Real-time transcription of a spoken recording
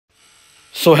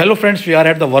So hello friends, we are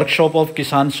at the workshop of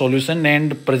Kisan Solution,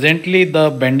 and presently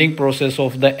the bending process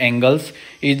of the angles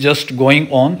is just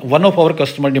going on. One of our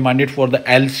customer demanded for the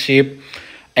L shape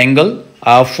angle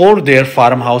for their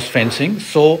farmhouse fencing.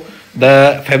 So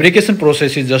the fabrication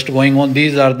process is just going on.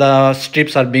 These are the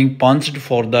strips are being punched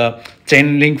for the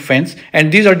chain link fence,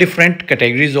 and these are different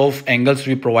categories of angles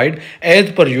we provide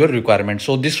as per your requirement.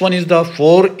 So this one is the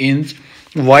 4-inch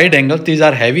wide angles. These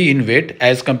are heavy in weight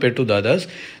as compared to the others.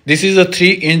 This is a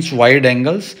 3-inch wide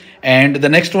angles, and the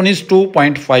next one is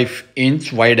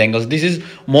 2.5-inch wide angles. This is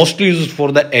mostly used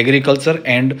for the agriculture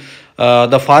and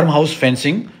the farmhouse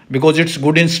fencing because it's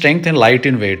good in strength and light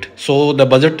in weight. So the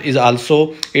budget is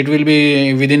also, it will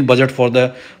be within budget for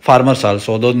the farmers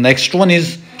also. The next one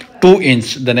is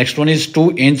 2-inch. The next one is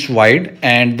 2-inch wide,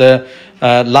 and the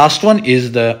last one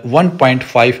is the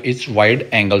 1.5-inch wide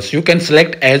angles. You can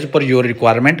select as per your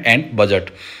requirement and budget.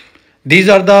 These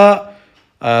are the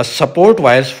support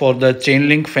wires for the chain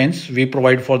link fence we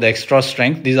provide for the extra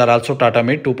strength. These are also Tata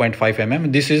made 2.5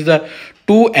 mm. This is the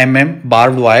 2 mm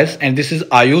barbed wires, and this is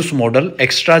Ayush model.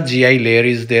 Extra GI layer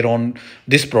is there on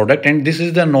this product, and this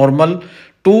is the normal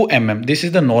 2 mm. This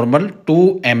is the normal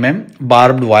 2 mm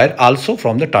barbed wire also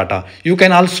from the Tata. You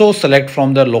can also select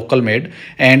from the local made,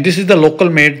 and this is the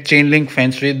local made chain link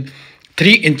fence with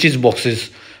 3 inches boxes.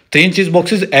 3 inches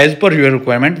boxes as per your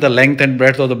requirement. The length and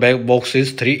breadth of the back box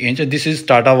is 3 inch. This is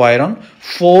Tata wire on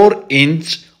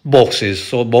 4-inch boxes.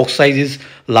 So box size is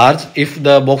large. If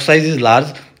the box size is large,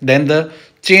 then the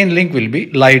chain link will be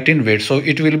light in weight, so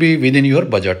it will be within your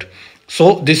budget.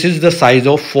 So this is the size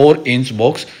of 4-inch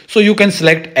box. So you can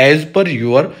select as per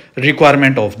your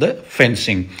requirement of the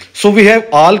fencing. So we have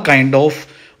all kind of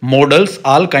models,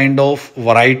 all kind of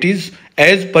varieties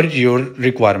as per your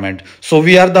requirement. So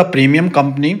we are the premium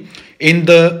company in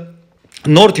the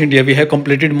North India. We have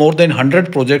completed more than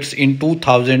 100 projects in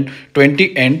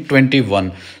 2020 and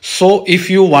 21. So if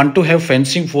you want to have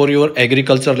fencing for your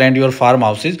agriculture land, your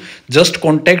farmhouses, just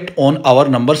contact on our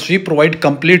numbers. We provide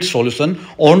complete solution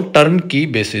on turnkey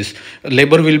basis.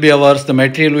 Labor will be ours, the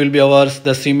material will be ours,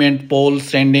 the cement, pole,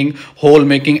 sanding, hole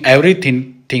making,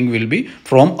 everything will be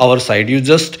from our side. You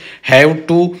just have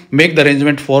to make the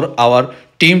arrangement for our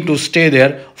team to stay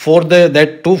there for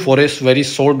that too for a very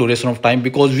short duration of time,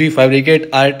 because we fabricate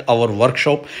at our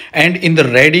workshop, and in the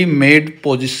ready made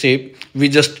pose shape we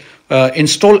just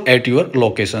install at your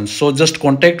location. So just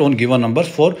contact on given numbers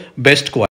for best quality.